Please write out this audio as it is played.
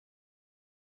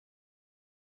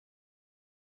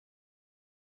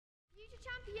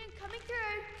champion coming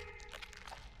through.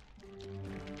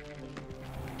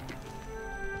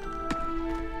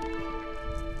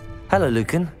 Hello,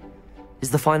 Lucan.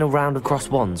 Is the final round of cross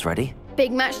wands ready?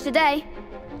 Big match today.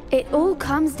 It all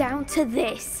comes down to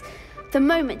this. The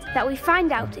moment that we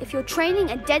find out if your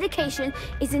training and dedication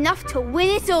is enough to win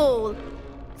it all.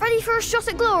 Ready for a shot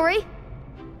at glory?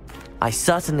 I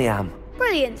certainly am.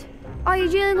 Brilliant. Are you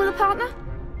dealing with a partner?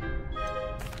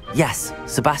 Yes,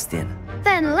 Sebastian.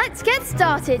 Then let's get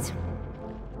started.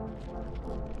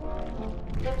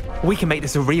 We can make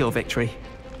this a real victory.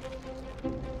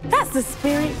 That's the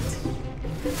spirit.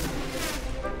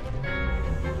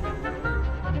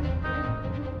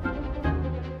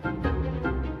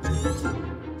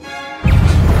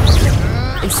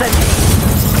 Incendio!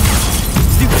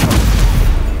 Stupid!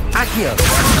 Accio!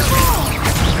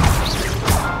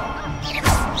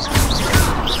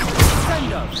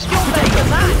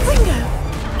 Bingo!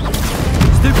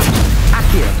 Stupid!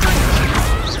 Accio!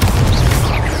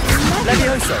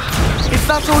 Levioso! Is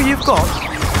that all you've got?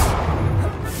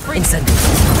 Incendio!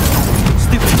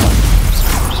 Stupid!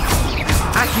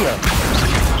 Accio!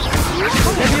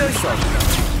 Levioso!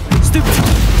 Stupid!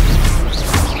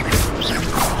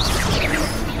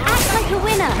 Act like a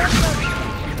winner.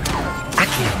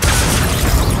 Accio!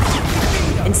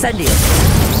 Incendio!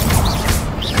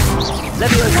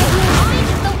 Levioso! I'm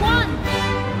the one.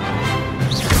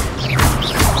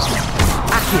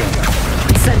 Accio!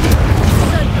 Incendio!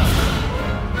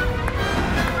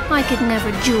 I could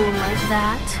never duel like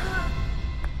that.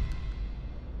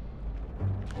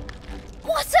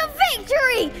 What a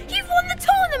victory! You've won the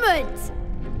tournament!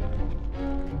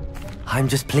 I'm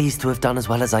just pleased to have done as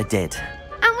well as I did.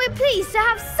 And we're pleased to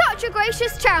have such a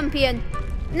gracious champion.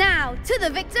 Now, to the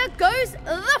victor goes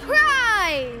the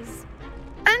prize!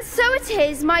 And so it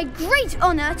is my great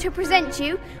honor to present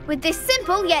you with this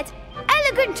simple yet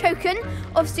elegant token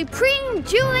of supreme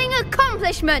dueling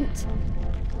accomplishment.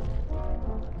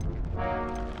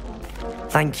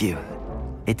 Thank you.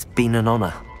 It's been an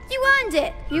honor. You earned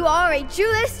it. You are a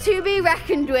duelist to be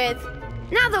reckoned with.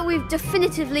 Now that we've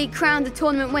definitively crowned the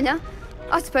tournament winner,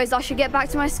 I suppose I should get back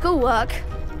to my schoolwork.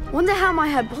 Wonder how my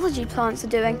herbology plants are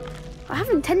doing. I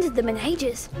haven't tended them in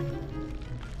ages.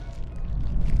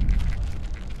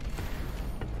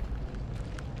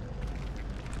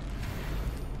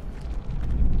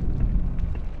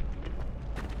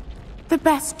 The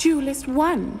best duelist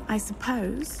won, I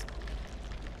suppose.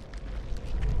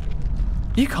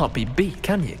 You can't be beat,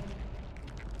 can you?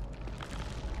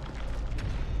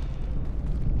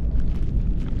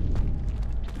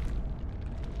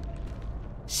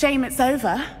 Shame it's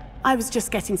over. I was just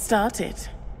getting started.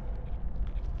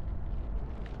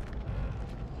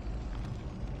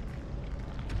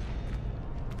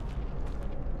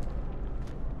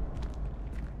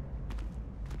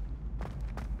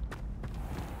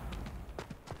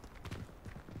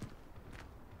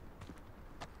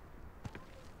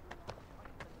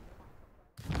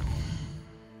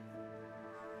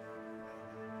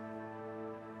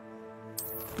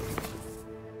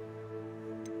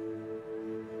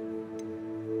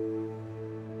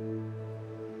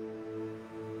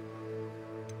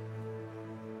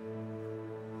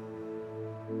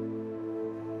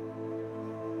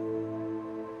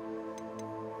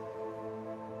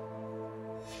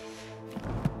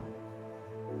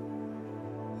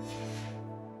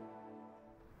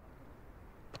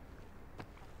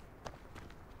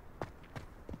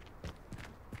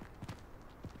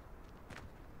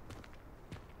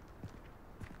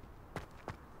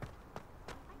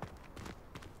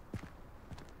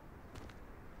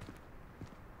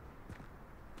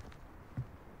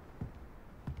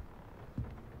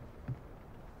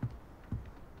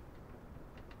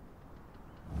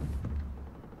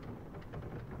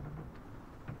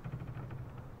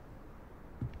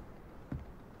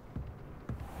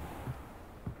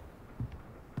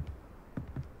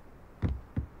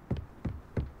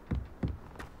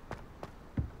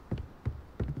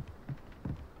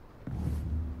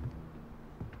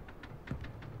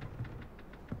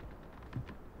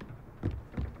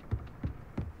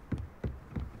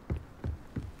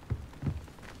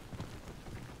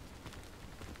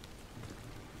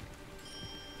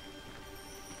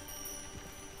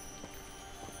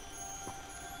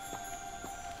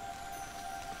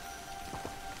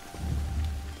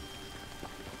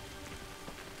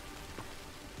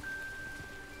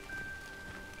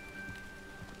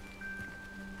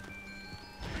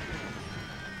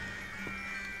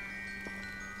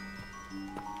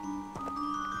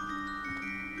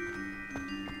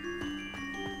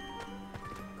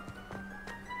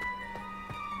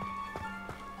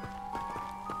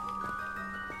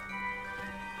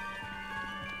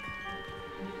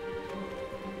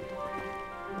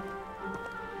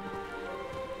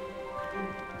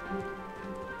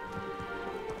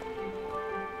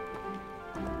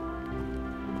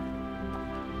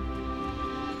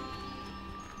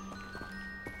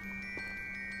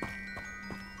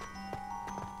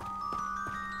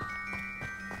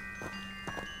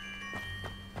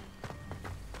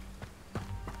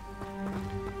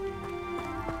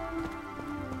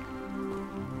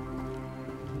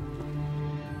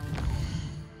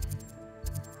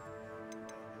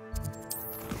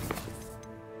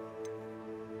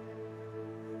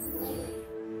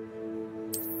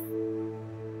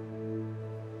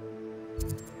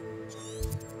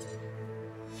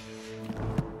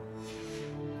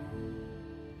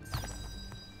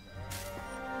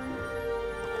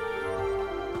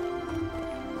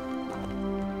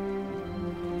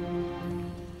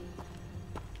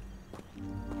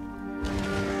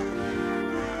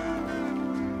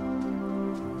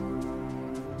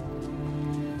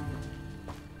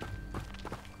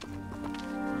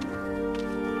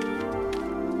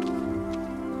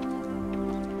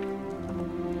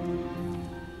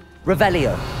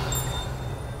 Revelio.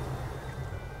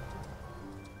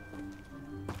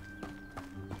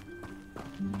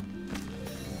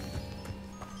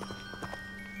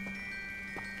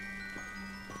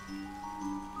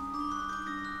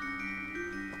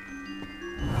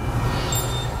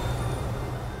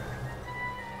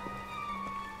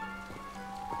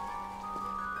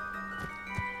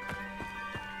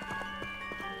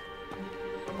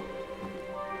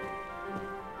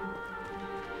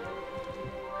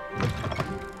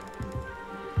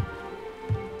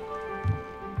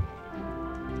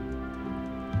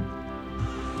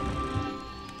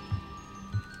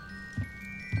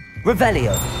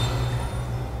 Revelio.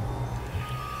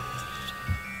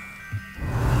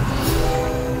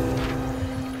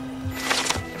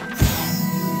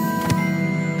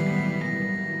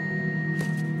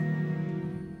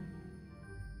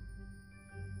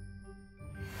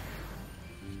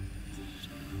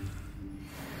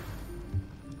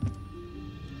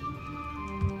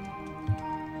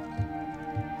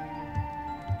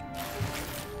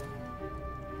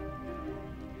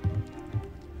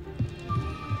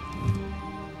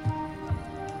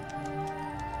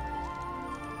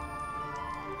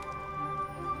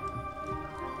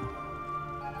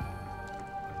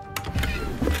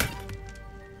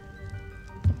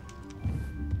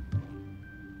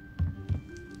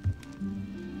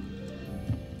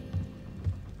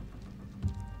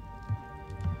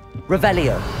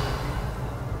 Revelio.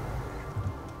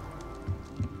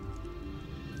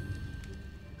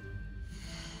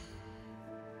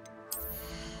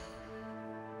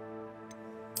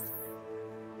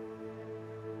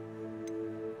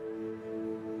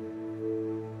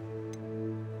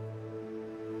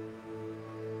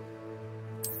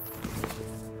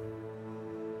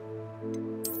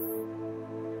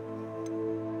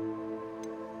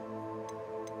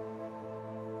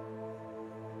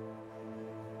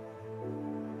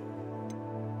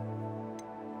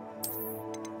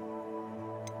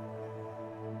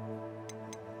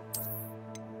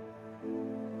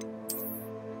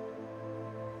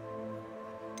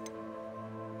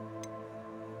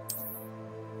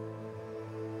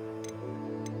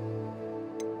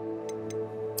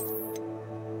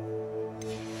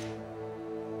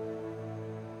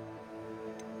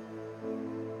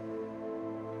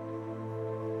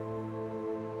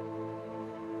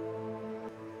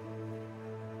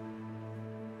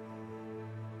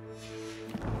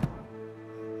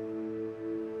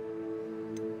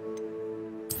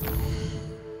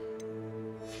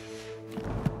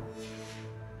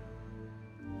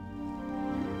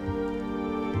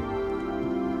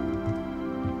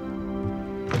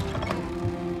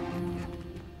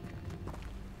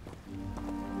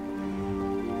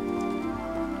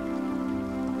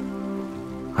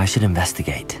 I should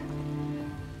investigate.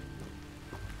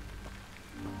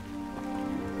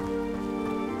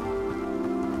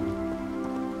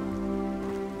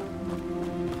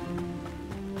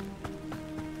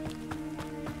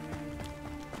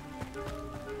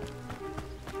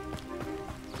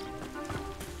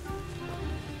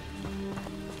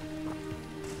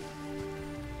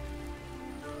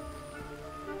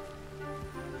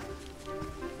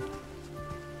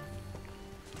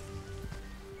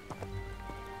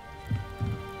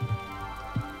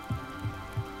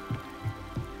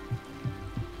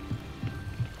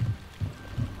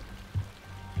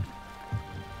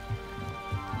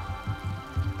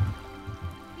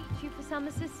 Some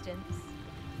assistance.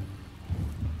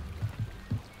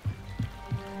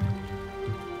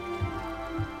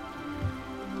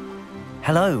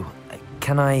 Hello.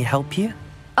 Can I help you?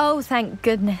 Oh, thank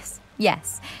goodness.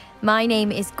 Yes. My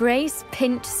name is Grace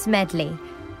Pinch Smedley.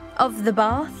 Of the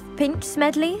Bath Pinch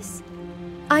Smedleys.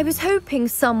 I was hoping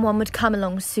someone would come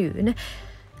along soon.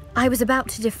 I was about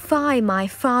to defy my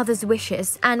father's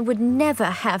wishes and would never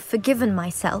have forgiven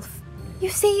myself. You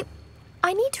see,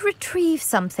 I need to retrieve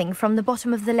something from the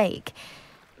bottom of the lake.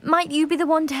 Might you be the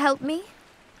one to help me?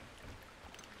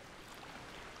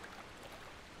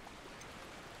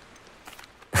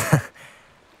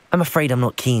 I'm afraid I'm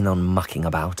not keen on mucking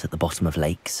about at the bottom of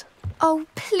lakes. Oh,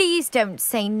 please don't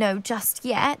say no just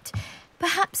yet.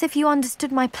 Perhaps if you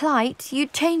understood my plight,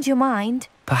 you'd change your mind.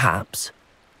 Perhaps.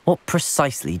 What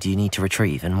precisely do you need to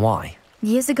retrieve and why?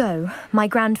 Years ago, my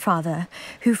grandfather,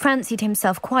 who fancied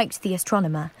himself quite the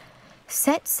astronomer,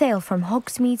 set sail from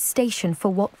Hogsmeade Station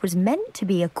for what was meant to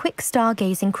be a quick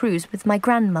stargazing cruise with my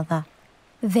grandmother.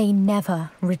 They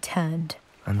never returned.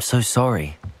 I'm so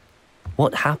sorry.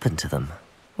 What happened to them?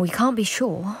 We can't be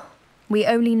sure. We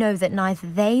only know that neither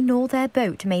they nor their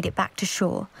boat made it back to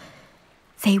shore.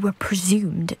 They were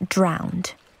presumed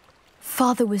drowned.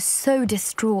 Father was so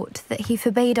distraught that he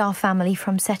forbade our family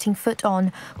from setting foot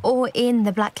on or in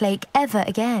the Black Lake ever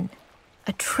again.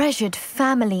 A treasured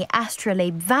family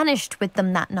astrolabe vanished with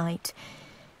them that night.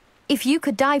 If you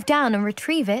could dive down and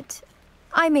retrieve it,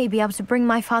 I may be able to bring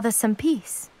my father some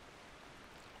peace.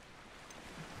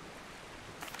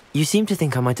 You seem to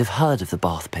think I might have heard of the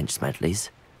Bath Pinch Smedleys.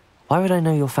 Why would I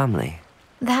know your family?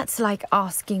 That's like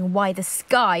asking why the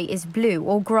sky is blue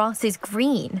or grass is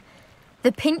green.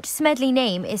 The Pinch Smedley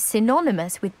name is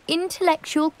synonymous with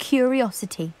intellectual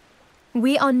curiosity.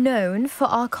 We are known for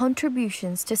our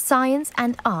contributions to science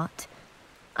and art.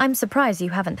 I'm surprised you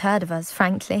haven't heard of us,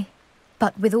 frankly.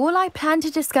 But with all I plan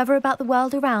to discover about the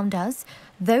world around us,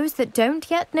 those that don't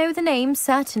yet know the name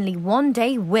certainly one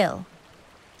day will.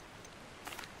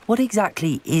 What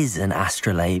exactly is an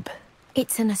astrolabe?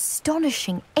 It's an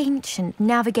astonishing ancient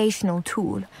navigational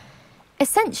tool.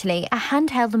 Essentially a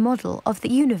handheld model of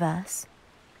the universe.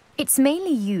 It's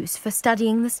mainly used for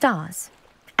studying the stars,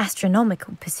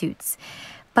 astronomical pursuits,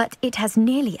 but it has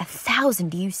nearly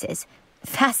 1,000 uses.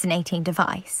 Fascinating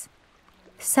device.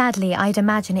 Sadly, I'd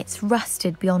imagine it's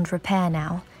rusted beyond repair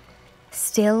now.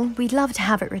 Still, we'd love to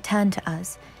have it returned to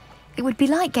us. It would be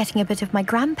like getting a bit of my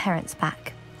grandparents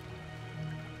back.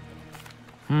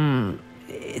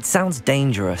 It sounds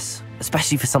dangerous,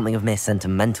 especially for something of mere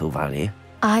sentimental value.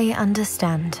 I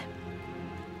understand.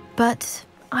 But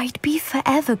I'd be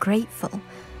forever grateful.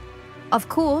 Of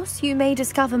course, you may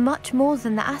discover much more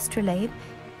than the astrolabe.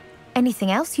 Anything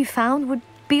else you found would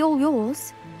be all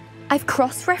yours. I've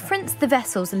cross-referenced the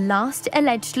vessel's last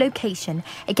alleged location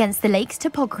against the lake's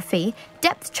topography,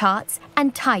 depth charts,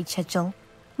 and tide schedule.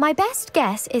 My best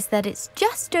guess is that it's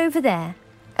just over there,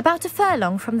 about a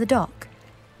furlong from the dock.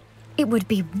 It would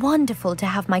be wonderful to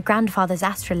have my grandfather's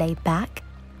astrolabe back.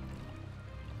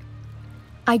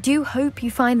 I do hope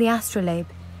you find the astrolabe.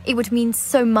 It would mean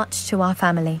so much to our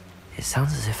family. It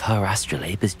sounds as if her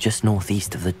astrolabe is just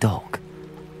northeast of the dock.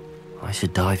 I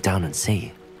should dive down and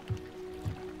see.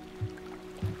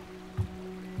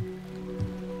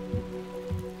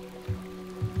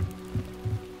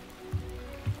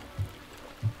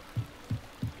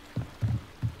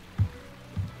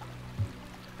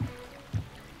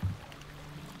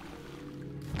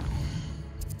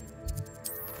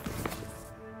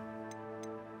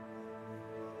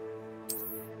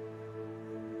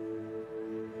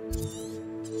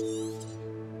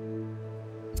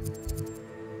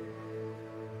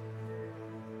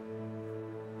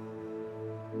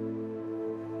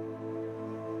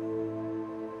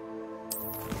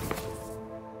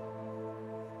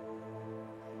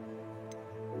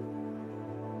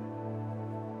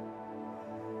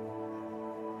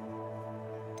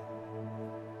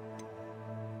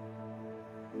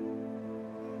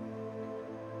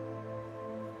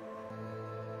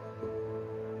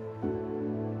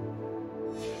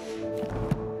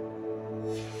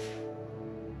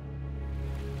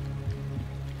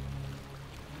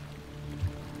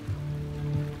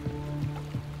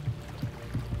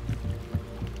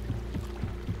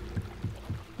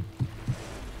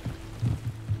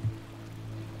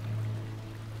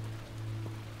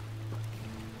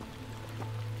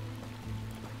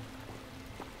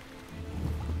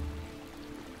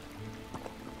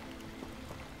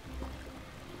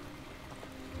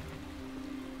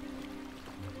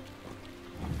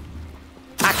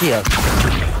 Accio.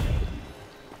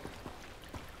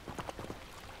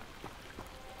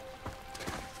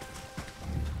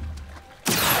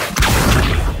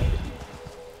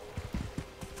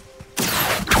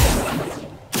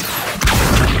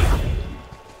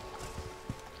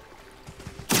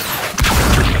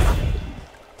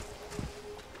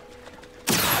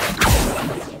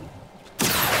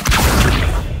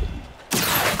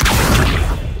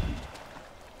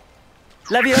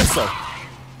 Levioso.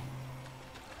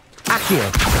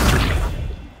 Accio.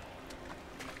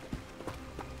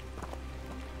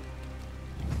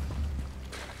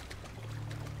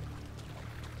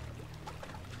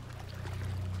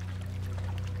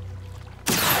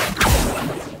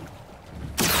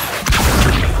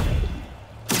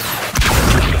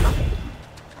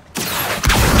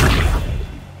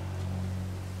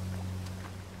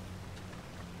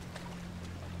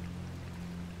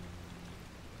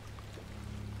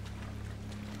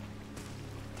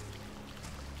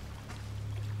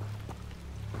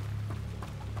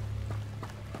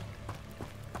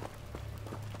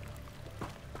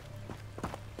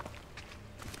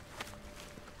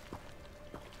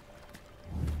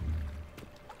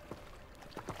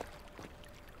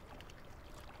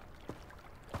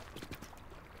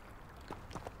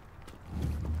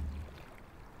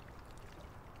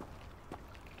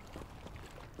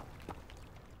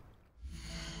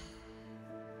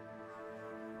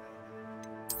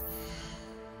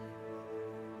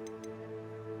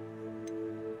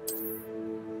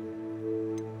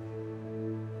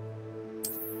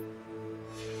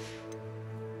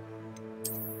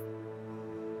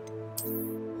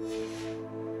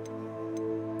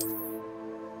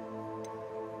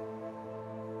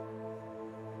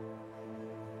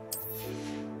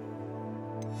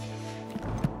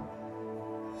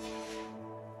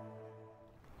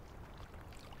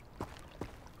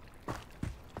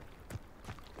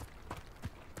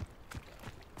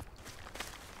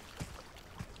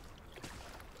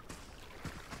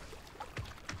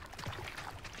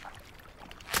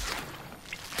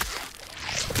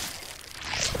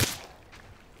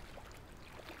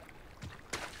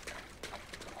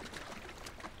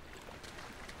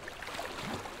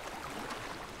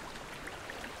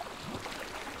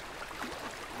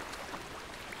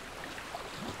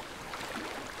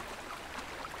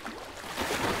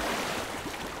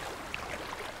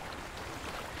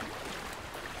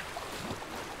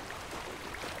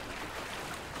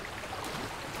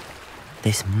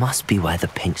 This must be where the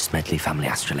Pinch Smedley family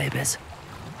astrolabe is.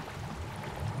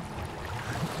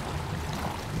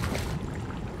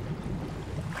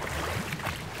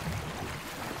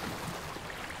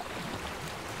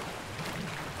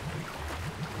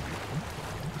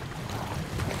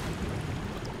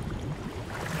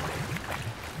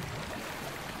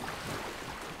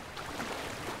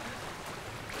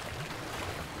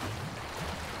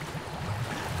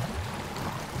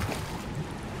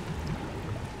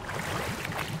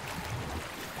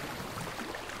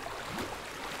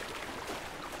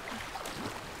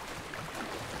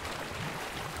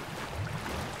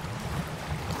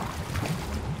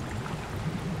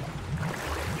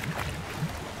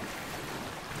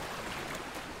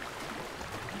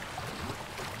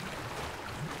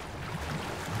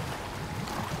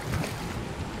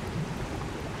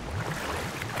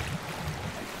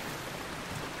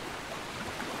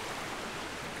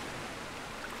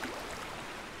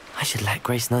 I should let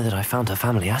Grace know that I found her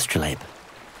family astrolabe.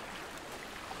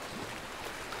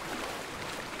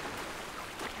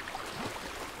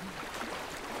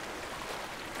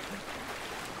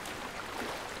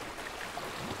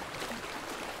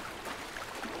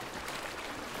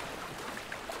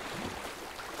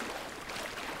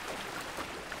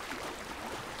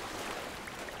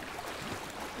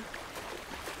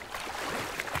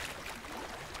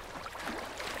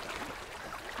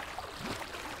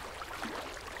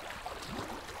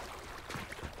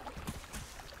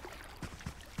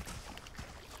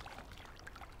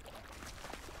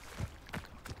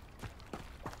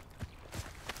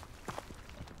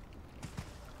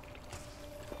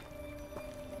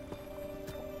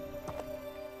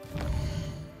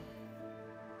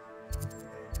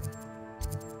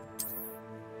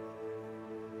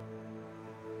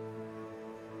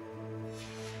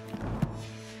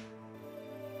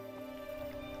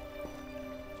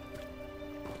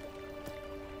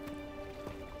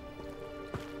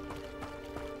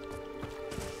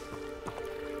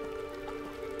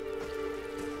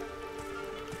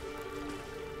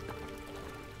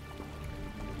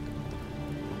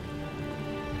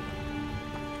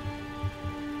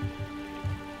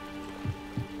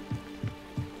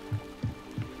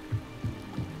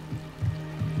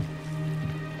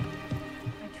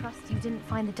 You didn't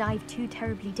find the dive too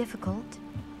terribly difficult.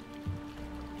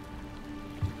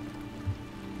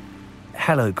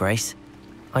 Hello, Grace.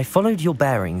 I followed your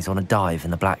bearings on a dive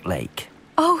in the Black Lake.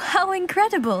 Oh, how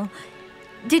incredible!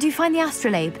 Did you find the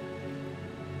astrolabe?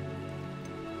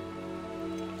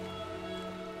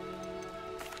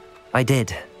 I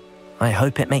did. I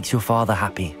hope it makes your father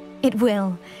happy. It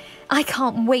will. I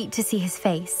can't wait to see his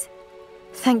face.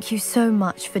 Thank you so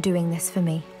much for doing this for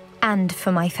me, and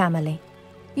for my family.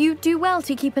 You do well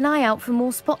to keep an eye out for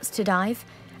more spots to dive.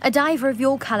 A diver of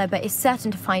your caliber is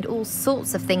certain to find all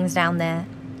sorts of things down there.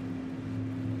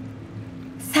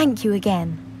 Thank you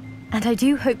again. And I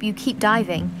do hope you keep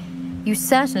diving. You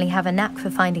certainly have a knack for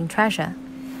finding treasure.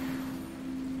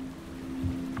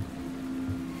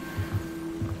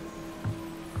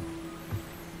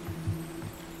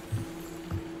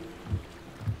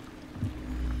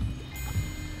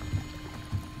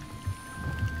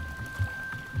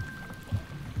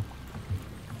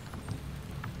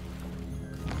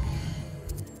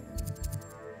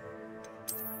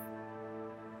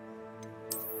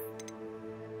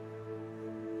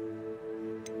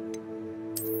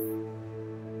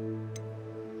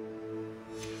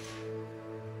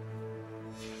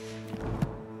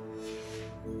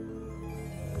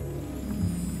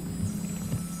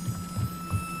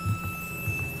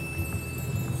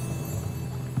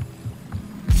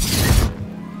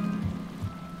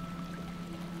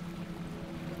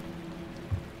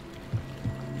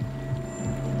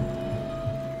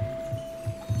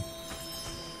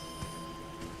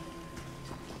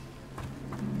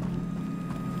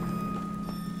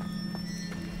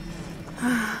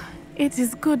 It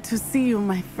is good to see you,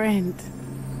 my friend.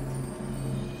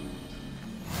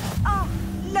 Ah,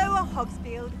 Lower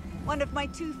Hogsfield, one of my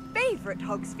two favorite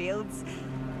Hogsfields.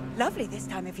 Lovely this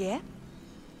time of year.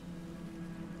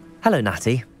 Hello,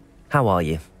 Natty. How are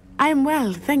you? I am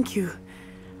well, thank you.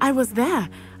 I was there,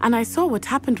 and I saw what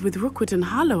happened with Rookwood and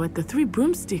Harlow at the Three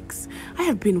Broomsticks. I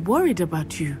have been worried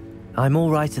about you. I'm all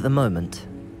right at the moment.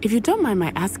 If you don't mind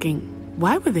my asking,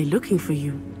 why were they looking for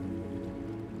you?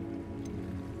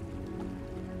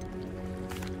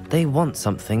 They want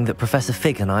something that Professor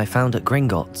Fig and I found at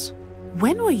Gringotts.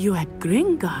 When were you at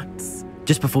Gringotts?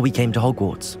 Just before we came to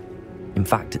Hogwarts. In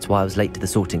fact, it's why I was late to the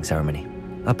sorting ceremony.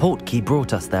 A portkey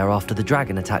brought us there after the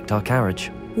dragon attacked our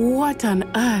carriage. What on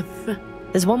earth?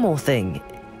 There's one more thing.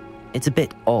 It's a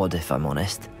bit odd, if I'm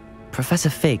honest. Professor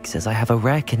Fig says I have a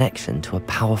rare connection to a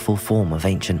powerful form of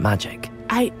ancient magic.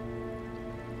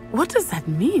 What does that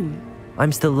mean?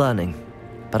 I'm still learning,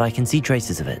 but I can see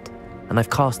traces of it, and I've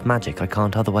cast magic I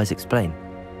can't otherwise explain.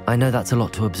 I know that's a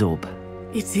lot to absorb.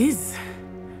 It is.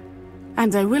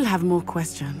 And I will have more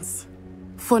questions.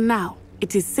 For now,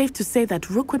 it is safe to say that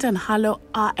Rookwood and Harlow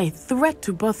are a threat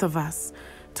to both of us,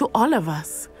 to all of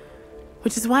us,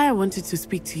 which is why I wanted to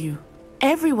speak to you.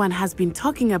 Everyone has been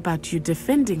talking about you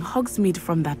defending Hogsmeade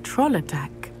from that troll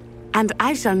attack. And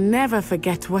I shall never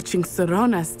forget watching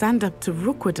Serona stand up to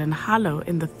Rookwood and Harlow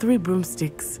in the Three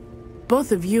Broomsticks.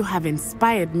 Both of you have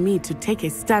inspired me to take a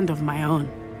stand of my own.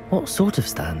 What sort of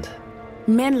stand?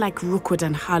 Men like Rookwood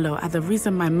and Harlow are the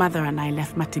reason my mother and I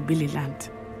left Matibili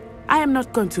I am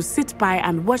not going to sit by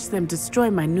and watch them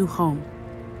destroy my new home.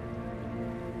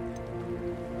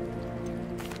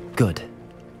 Good.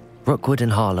 Rookwood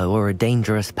and Harlow are a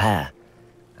dangerous pair,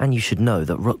 and you should know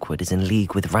that Rookwood is in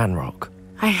league with Ranrock.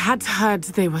 I had heard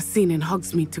they were seen in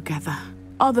Hogsmeade together.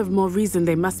 All the more reason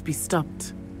they must be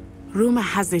stopped. Rumor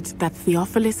has it that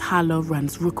Theophilus Harlow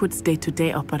runs Rookwood's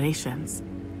day-to-day operations.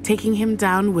 Taking him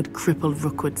down would cripple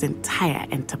Rookwood's entire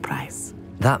enterprise.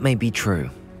 That may be true,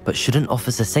 but shouldn't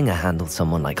Officer Singer handle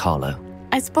someone like Harlow?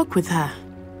 I spoke with her.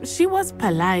 She was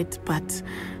polite, but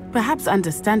perhaps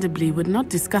understandably would not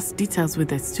discuss details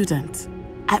with a student.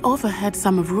 I overheard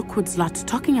some of Rookwood's lot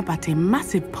talking about a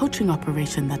massive poaching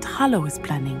operation that Harlow is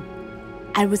planning.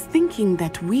 I was thinking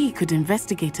that we could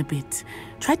investigate a bit,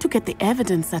 try to get the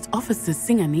evidence that Officer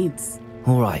Singer needs.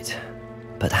 All right,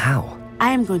 but how?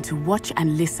 I am going to watch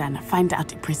and listen, find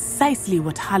out precisely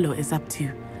what Harlow is up to.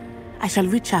 I shall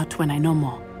reach out when I know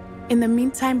more. In the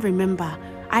meantime, remember,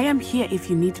 I am here if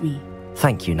you need me.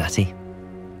 Thank you, Natty.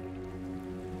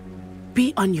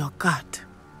 Be on your guard.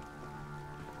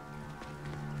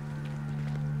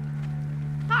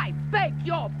 I beg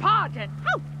your pardon!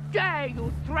 How dare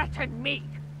you threaten me?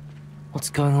 What's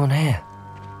going on here?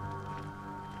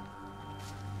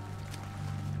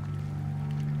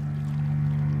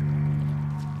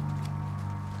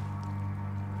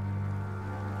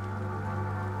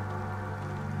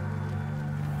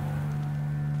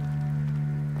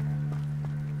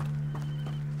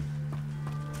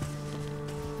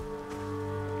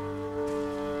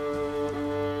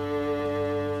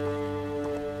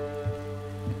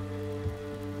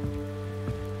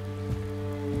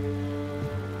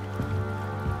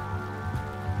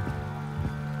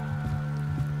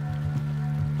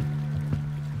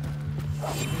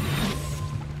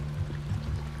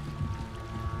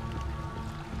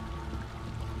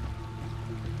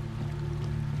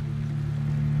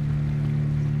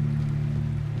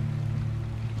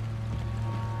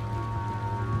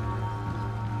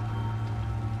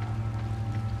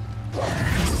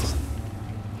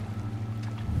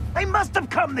 They must have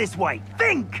come this way.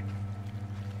 Think!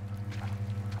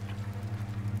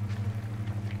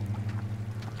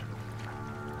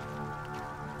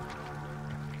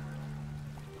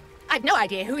 I've no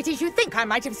idea who it is you think I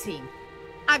might have seen.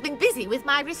 I've been busy with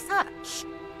my research.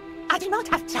 I do not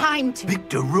have time to...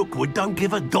 Victor Rookwood don't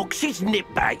give a doxy's nip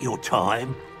back your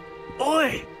time.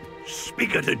 Oi!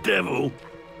 Speak of the devil.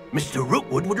 Mr.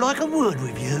 Rookwood would like a word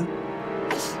with you.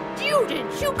 A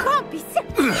student? You can't be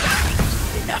serious.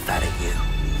 Enough out of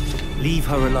you. Leave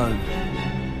her alone.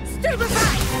 Stand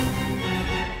aside!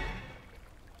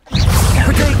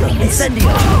 Protego!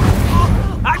 Incendio!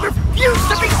 I refuse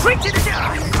to be treated as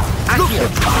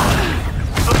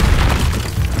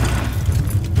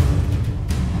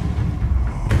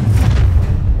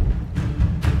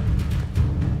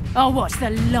I'll watch the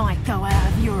light go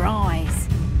out of your eyes.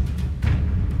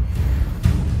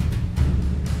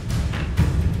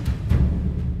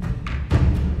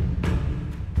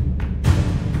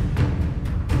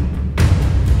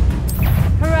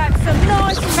 Perhaps some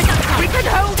nice we can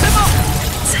hold them up.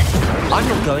 I'm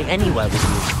not going anywhere with you.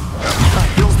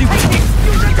 Take this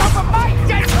student off of my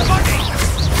dead body!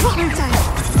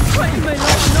 Train me like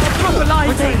not a proper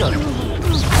lady.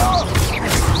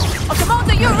 I command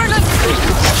that you release.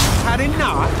 Had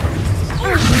enough?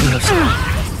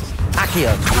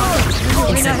 Accio!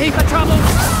 You're in a heap of trouble.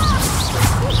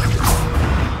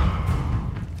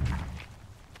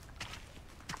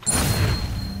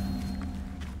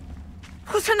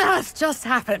 What on earth just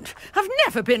happened? I've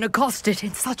never been accosted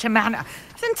in such a manner,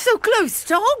 and so close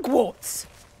to Hogwarts.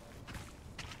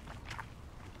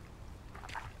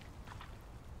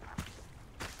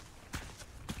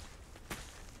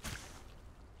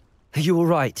 Are you all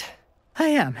right? I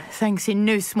am, thanks in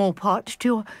no small part to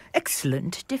your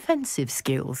excellent defensive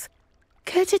skills.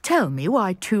 Care to tell me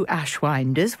why two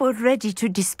Ashwinders were ready to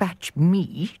dispatch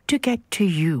me to get to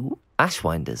you?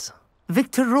 Ashwinders?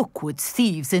 Victor Rookwood's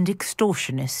thieves and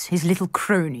extortionists, his little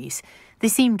cronies. They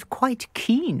seemed quite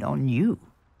keen on you.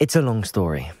 It's a long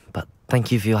story, but thank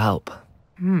you for your help.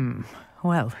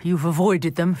 Well, you've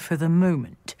avoided them for the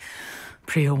moment.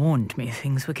 Priya warned me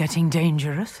things were getting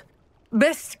dangerous.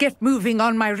 Best get moving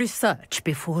on my research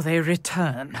before they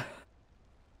return.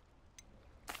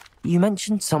 You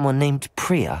mentioned someone named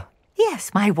Priya.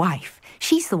 Yes, my wife.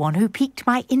 She's the one who piqued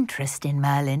my interest in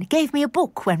Merlin. Gave me a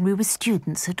book when we were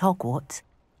students at Hogwarts.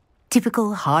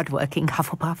 Typical hard-working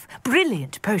Hufflepuff,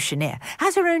 brilliant potioneer,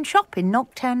 has her own shop in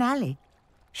Nocturne Alley.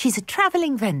 She's a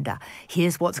travelling vendor.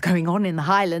 Hears what's going on in the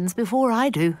Highlands before I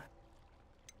do.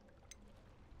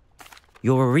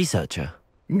 You're a researcher?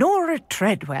 Nora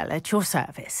Treadwell at your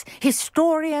service.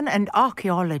 Historian and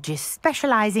archaeologist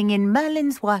specialising in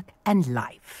Merlin's work and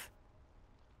life.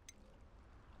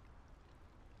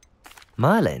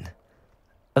 Merlin?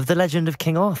 Of the legend of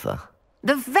King Arthur?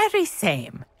 The very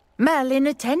same. Merlin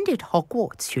attended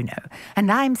Hogwarts, you know,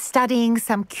 and I'm studying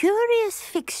some curious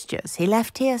fixtures he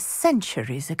left here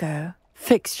centuries ago.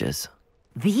 Fixtures?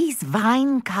 These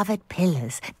vine-covered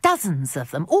pillars, dozens of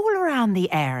them, all around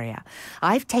the area.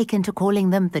 I've taken to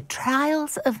calling them the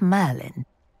Trials of Merlin.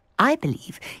 I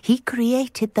believe he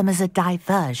created them as a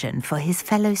diversion for his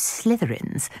fellow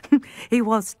Slytherins. He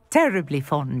was terribly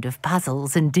fond of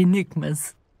puzzles and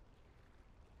enigmas.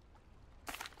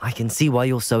 I can see why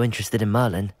you're so interested in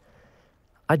Merlin.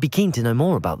 I'd be keen to know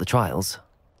more about the trials.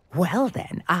 Well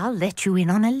then, I'll let you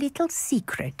in on a little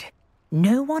secret.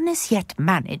 No one has yet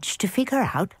managed to figure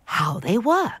out how they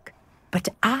work. But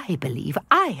I believe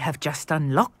I have just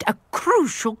unlocked a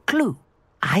crucial clue.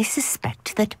 I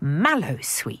suspect that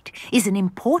Mallowsweet is an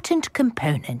important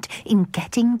component in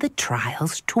getting the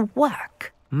trials to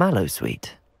work.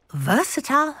 Mallowsweet?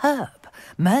 Versatile herb.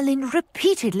 Merlin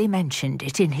repeatedly mentioned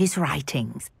it in his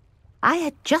writings. I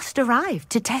had just arrived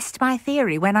to test my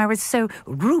theory when I was so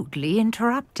rudely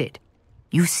interrupted.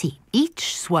 You see,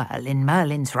 each swirl in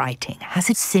Merlin's writing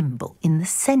has a symbol in the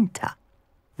centre.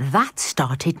 That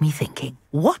started me thinking,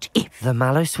 what if... The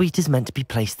Mallowsweet is meant to be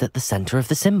placed at the centre of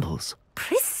the symbols.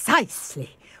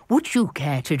 Precisely. Would you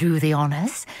care to do the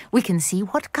honours? We can see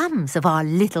what comes of our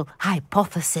little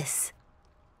hypothesis.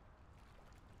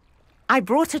 I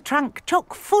brought a trunk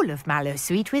chock full of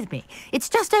Mallowsweet with me. It's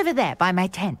just over there by my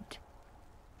tent.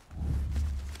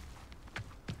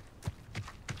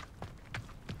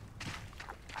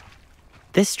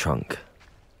 This trunk?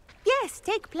 Yes,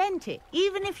 take plenty,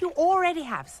 even if you already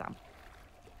have some.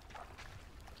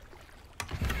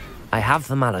 I have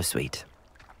the Mallowsweet.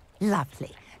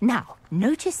 Lovely. Now,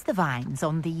 notice the vines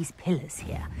on these pillars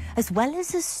here, as well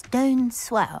as a stone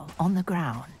swell on the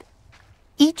ground.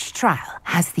 Each trial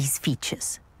has these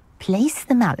features. Place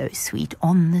the Mallowsweet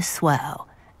on the swell,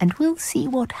 and we'll see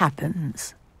what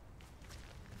happens.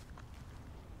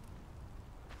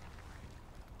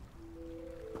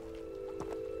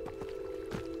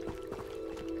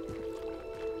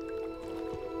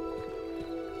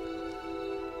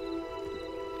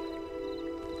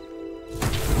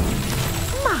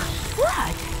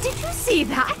 Did you see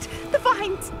that? The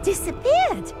vines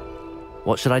disappeared.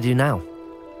 What should I do now?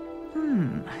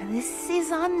 This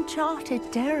is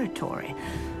uncharted territory.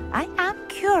 I am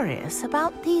curious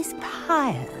about these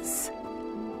pyres.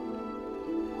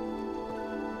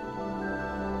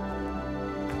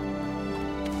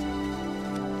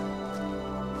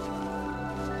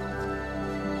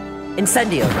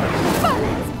 Incendio!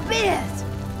 Merlin's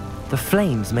beard! The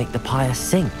flames make the pyre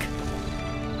sink.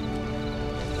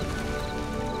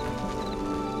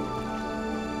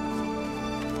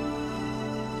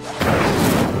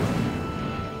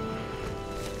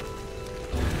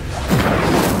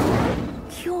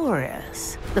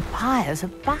 Curious. The pyres are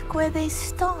back where they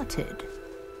started.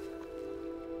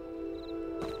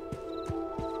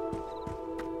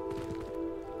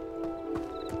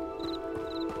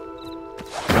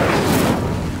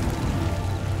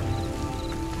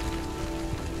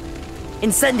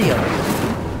 Incendio!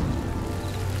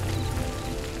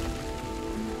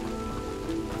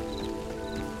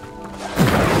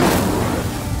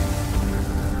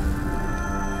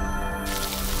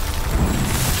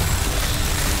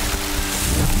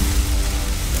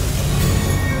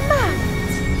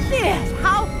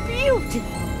 How beautiful!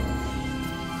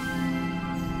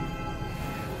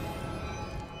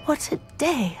 What a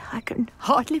day! I can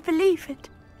hardly believe it.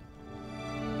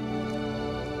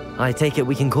 I take it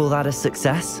we can call that a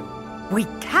success? We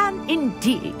can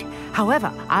indeed.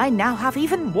 However, I now have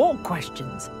even more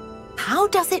questions. How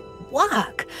does it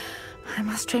work? I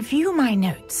must review my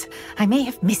notes. I may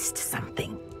have missed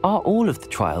something. Are all of the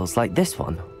trials like this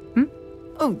one?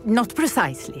 Oh, not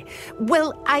precisely.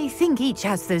 Well, I think each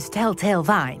has those telltale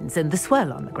vines and the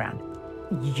swirl on the ground.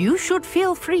 You should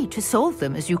feel free to solve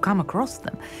them as you come across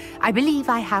them. I believe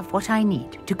I have what I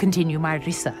need to continue my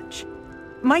research.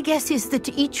 My guess is that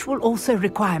each will also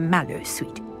require mallow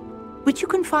sweet, which you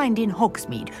can find in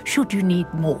Hogsmeade should you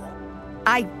need more.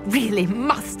 I really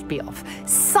must be off.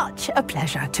 Such a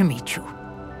pleasure to meet you.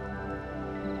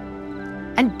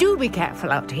 And do be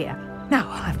careful out here. Now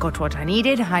I've got what I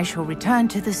needed, I shall return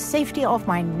to the safety of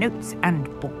my notes and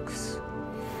books.